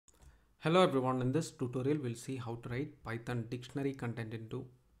Hello everyone, in this tutorial we'll see how to write Python dictionary content into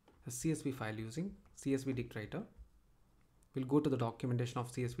a CSV file using CSV DictWriter. We'll go to the documentation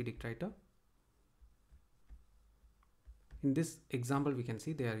of CSV DictWriter. In this example we can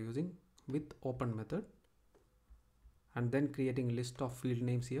see they are using with open method and then creating list of field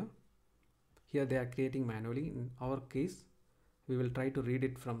names here. Here they are creating manually. In our case we will try to read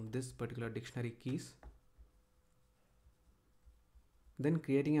it from this particular dictionary keys. Then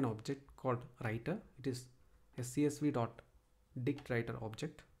creating an object called writer. It is a csv.dictWriter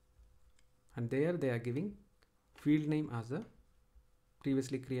object, and there they are giving field name as a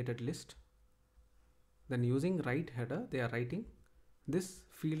previously created list. Then using write header they are writing this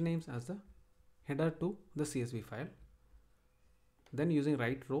field names as a header to the CSV file. Then using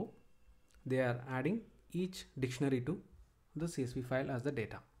write row they are adding each dictionary to the CSV file as the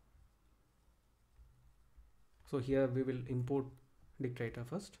data. So here we will import DictWriter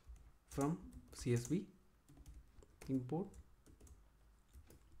first from CSV, import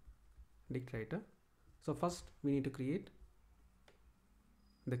DictWriter. So first we need to create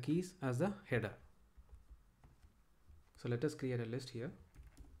the keys as a header. So let us create a list here,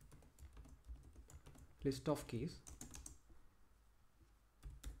 list of keys,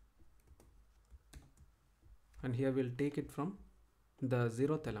 and here we'll take it from the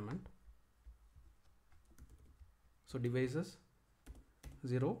 0th element. So devices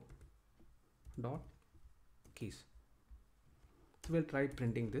 0 dot keys. So we'll try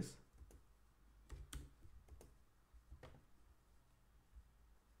printing this.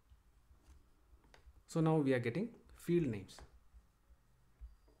 So now we are getting field names.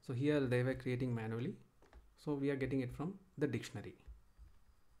 So here they were creating manually, so we are getting it from the dictionary.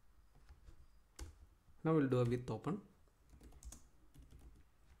 Now we'll do a with open.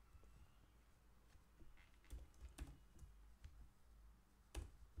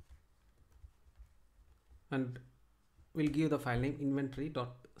 And we'll give the file name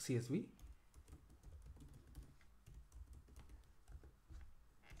inventory.csv,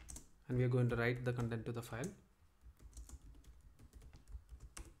 and we are going to write the content to the file.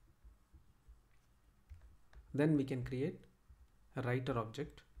 Then we can create a writer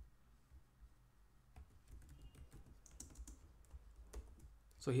object.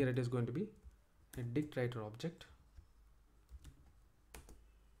 So here it is going to be a DictWriter object.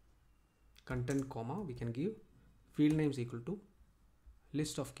 Content comma, we can give field names equal to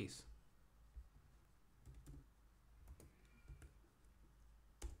list of keys.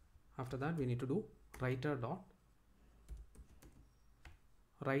 After that we need to do writer dot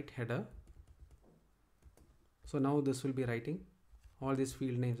write header. So now this will be writing all these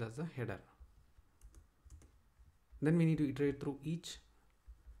field names as a header. Then we need to iterate through each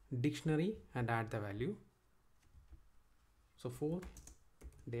dictionary and add the value. So for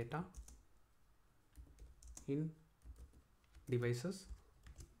data in devices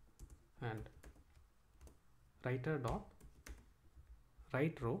and writer dot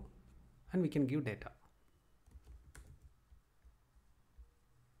write row, and we can give data.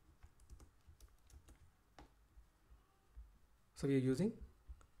 So we are using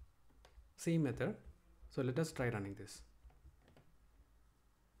same method. So let us try running this.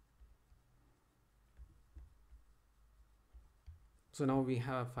 So now we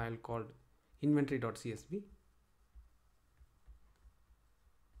have a file called inventory.csv.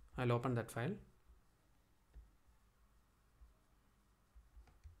 I'll open that file.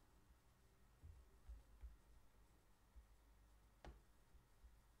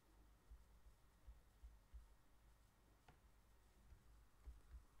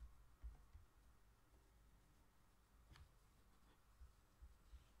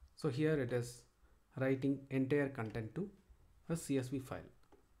 So here it is writing entire content to a CSV file.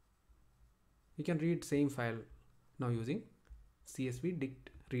 We can read same file now using CSV dict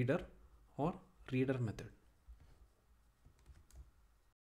reader or reader method.